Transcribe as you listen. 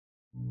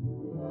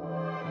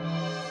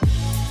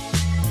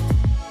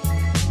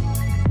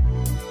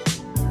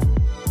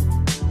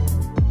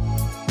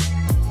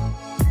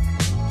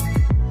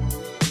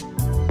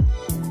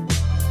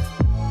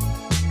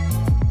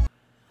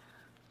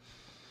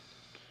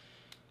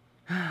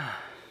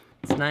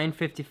It's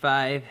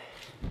 9:55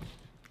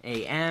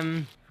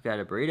 a.m. Got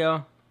a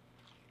burrito.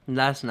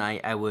 Last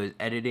night I was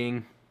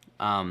editing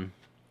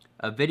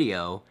a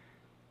video,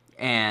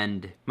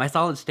 and my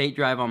solid state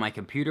drive on my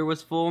computer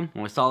was full. And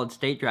my solid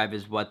state drive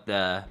is what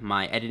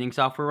my editing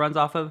software runs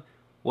off of.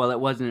 Well, it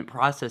wasn't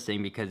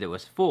processing because it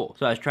was full.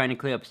 So I was trying to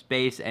clear up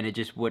space, and it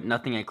just would,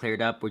 nothing I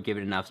cleared up would give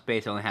it enough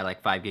space. I only had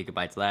like 5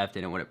 gigabytes left,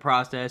 and it wouldn't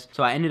process.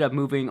 So I ended up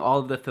moving all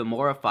of the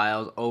Filmora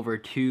files over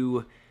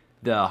to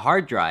the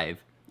hard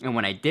drive. And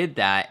when I did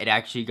that, it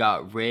actually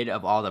got rid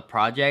of all the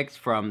projects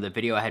from the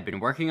video I had been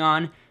working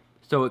on.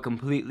 So it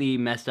completely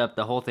messed up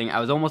the whole thing.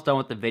 I was almost done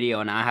with the video,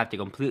 and now I have to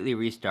completely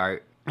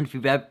restart. And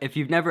if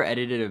you've never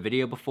edited a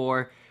video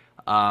before,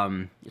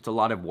 it's a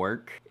lot of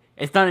work.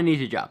 It's not an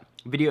easy job.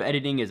 Video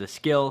editing is a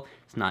skill.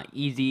 It's not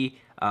easy.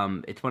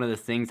 It's one of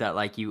those things that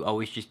like you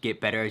always just get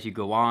better as you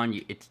go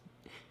on.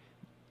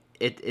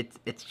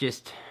 It's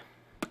just.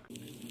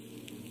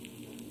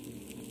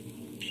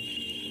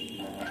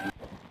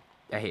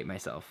 I hate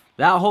myself.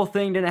 That whole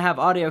thing didn't have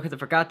audio because I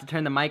forgot to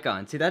turn the mic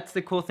on. See, that's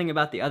the cool thing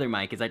about the other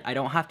mic, is I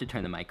don't have to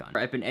turn the mic on.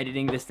 I've been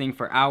editing this thing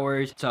for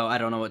hours, so I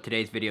don't know what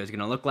today's video is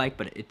going to look like,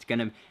 but it's going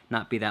to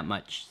not be that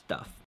much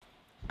stuff.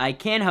 I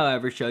can,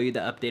 however, show you the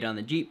update on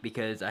the Jeep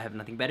because I have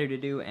nothing better to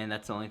do, and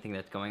that's the only thing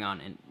that's going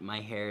on, and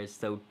my hair is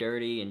so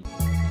dirty. And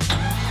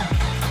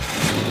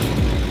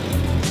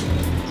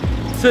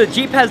so the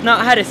Jeep has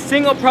not had a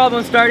single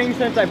problem starting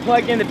since I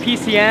plugged in the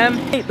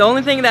PCM. The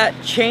only thing that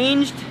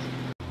changed,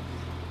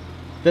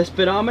 the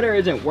speedometer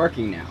isn't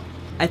working now.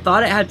 I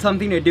thought it had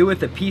something to do with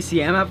the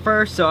PCM at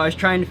first, so I was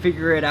trying to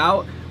figure it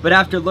out, but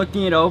after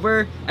looking it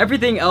over,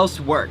 everything else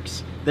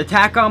works. The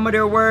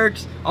tachometer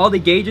works, all the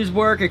gauges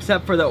work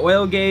except for the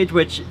oil gauge,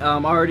 which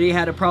already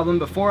had a problem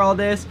before all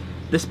this.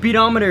 The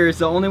speedometer is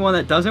the only one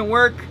that doesn't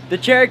work. The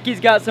Cherokee's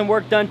got some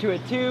work done to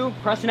it too.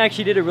 Preston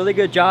actually did a really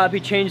good job. He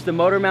changed the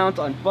motor mounts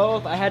on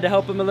both. I had to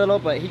help him a little,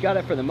 but he got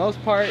it for the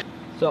most part.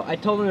 So I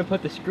told him to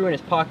put the screw in his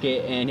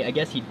pocket, and I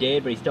guess he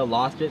did, but he still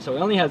lost it. So he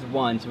only has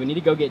one, so we need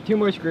to go get 2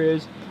 more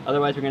screws.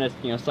 Otherwise we're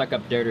gonna, suck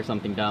up dirt or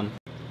something dumb.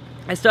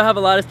 I still have a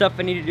lot of stuff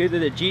I need to do to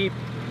the Jeep.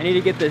 I need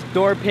to get this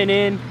door pin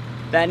in.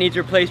 That needs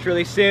replaced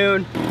really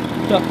soon.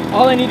 So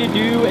all I need to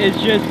do is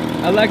just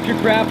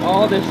electric wrap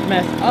all this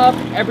mess up.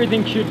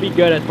 Everything should be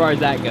good as far as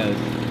that goes.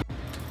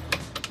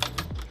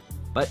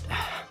 But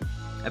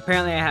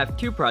apparently I have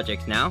 2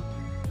 projects now.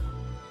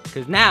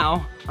 Because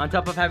now, on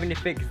top of having to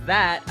fix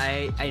that,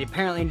 I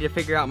apparently need to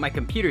figure out my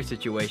computer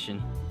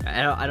situation.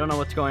 I don't know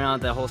what's going on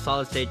with the whole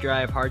solid state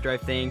drive, hard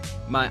drive thing.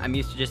 I'm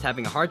used to just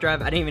having a hard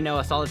drive. I didn't even know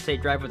a solid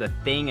state drive was a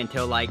thing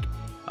until like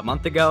a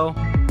month ago.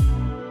 I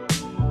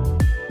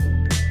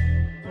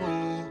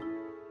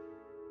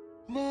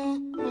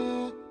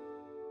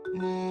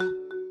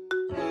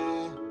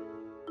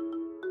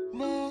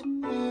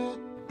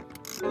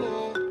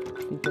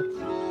think that's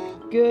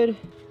good.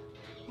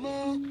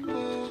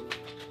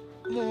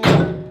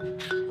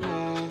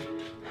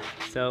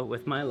 So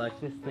with my luck,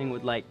 this thing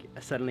would like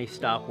suddenly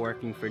stop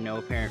working for no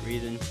apparent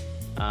reason.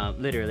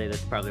 Literally,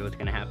 that's probably what's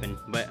gonna happen.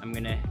 But I'm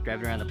gonna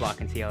drive it around the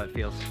block and see how it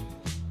feels.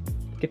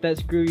 Get that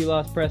screw you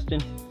lost,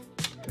 Preston.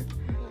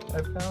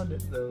 I found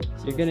it though.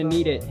 So you're gonna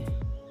need it.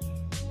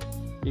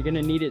 You're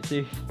gonna need it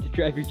to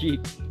drive your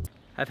Jeep.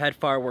 I've had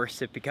far worse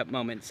sippy cup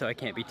moments, so I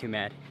can't be too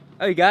mad.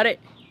 Oh, you got it?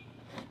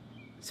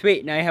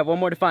 Sweet, now I have one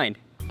more to find.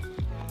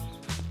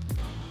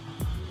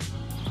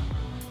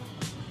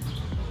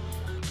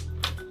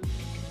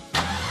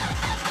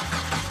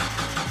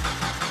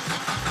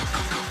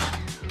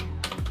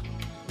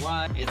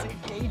 Why is it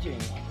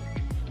gauging?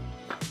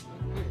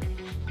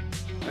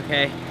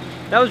 Okay,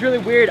 that was really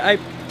weird. I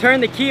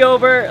turned the key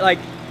over, like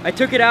I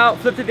took it out,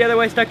 flipped it the other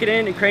way, stuck it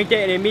in, and cranked it,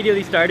 and it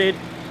immediately started.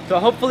 So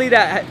hopefully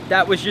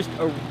that was just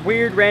a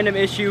weird random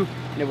issue,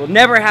 and it will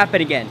never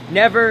happen again.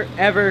 Never,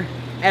 ever,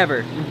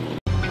 ever.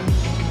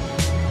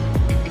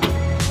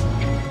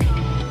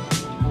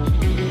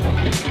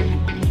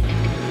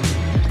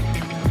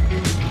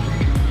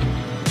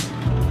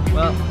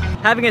 Well,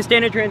 having a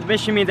standard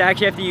transmission means I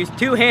actually have to use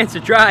 2 hands to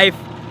drive.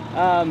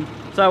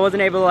 So I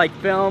wasn't able to like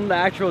film the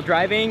actual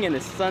driving, and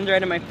the sun's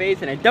right in my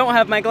face, and I don't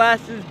have my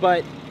glasses,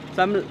 but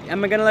so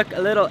I'm gonna look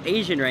a little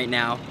Asian right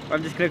now, or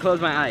I'm just gonna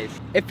close my eyes.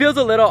 It feels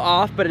a little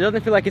off, but it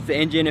doesn't feel like it's the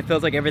engine. It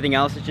feels like everything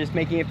else is just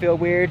making it feel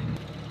weird.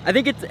 I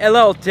think it's a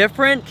little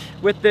different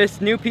with this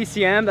new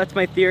PCM. That's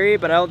my theory,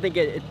 but I don't think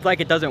it's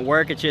like it doesn't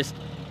work. It just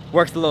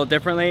works a little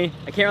differently.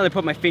 I can't really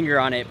put my finger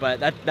on it,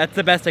 but that's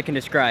the best I can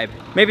describe.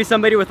 Maybe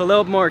somebody with a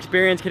little more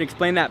experience can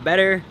explain that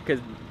better,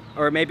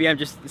 or maybe I'm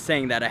just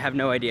saying that. I have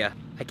no idea.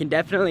 I can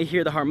definitely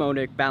hear the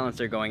harmonic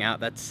balancer going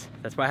out. That's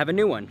why I have a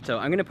new one. So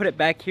I'm gonna put it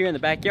back here in the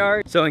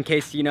backyard. So in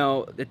case,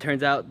 it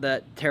turns out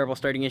that terrible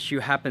starting issue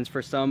happens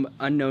for some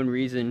unknown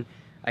reason,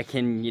 I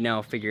can,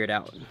 figure it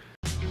out.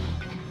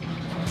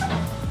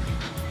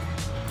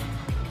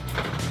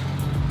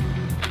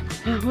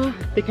 Well,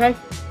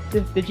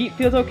 the Jeep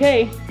feels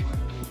okay,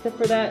 except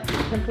for that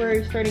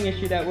temporary starting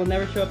issue that will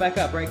never show back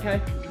up, right, Kai?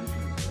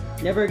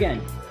 Never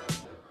again.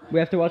 We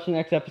have to watch the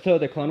next episode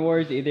of the Clone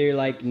Wars either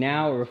like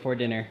now or before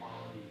dinner.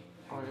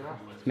 Oh yeah.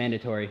 It's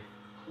mandatory.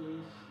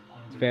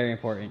 It's very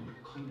important.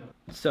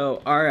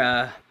 So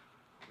our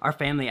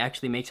family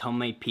actually makes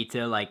homemade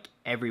pizza like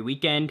every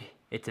weekend.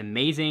 It's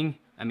amazing.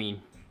 I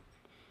mean,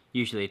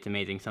 usually it's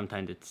amazing.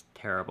 Sometimes it's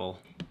terrible.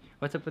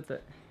 What's up with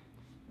the...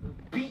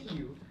 Beat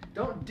you.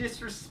 Don't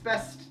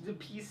disrespect the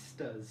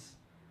pistas.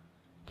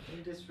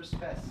 Don't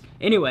disrespect.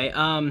 Anyway,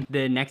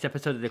 the next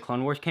episode of the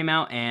Clone Wars came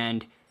out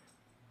and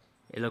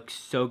it looks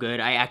so good.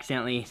 I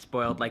accidentally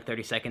spoiled like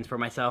 30 seconds for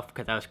myself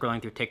because I was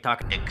scrolling through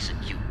TikTok.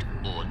 Execute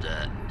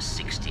Order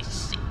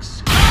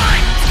 66.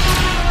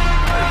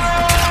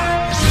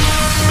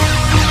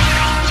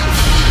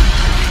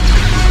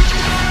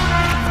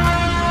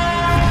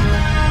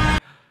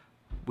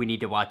 We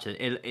need to watch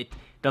it.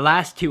 The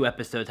last 2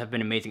 episodes have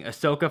been amazing.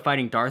 Ahsoka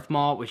fighting Darth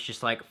Maul was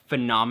just like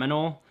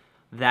phenomenal.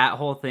 That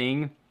whole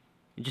thing,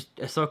 just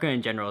Ahsoka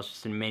in general is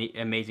just an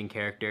amazing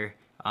character.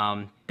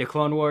 The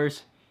Clone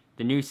Wars,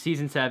 the new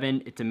season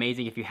 7, it's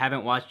amazing. If you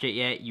haven't watched it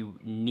yet, you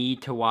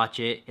need to watch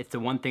it. It's the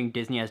one thing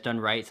Disney has done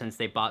right since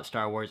they bought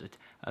Star Wars. It's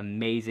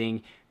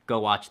amazing. Go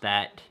watch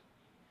that.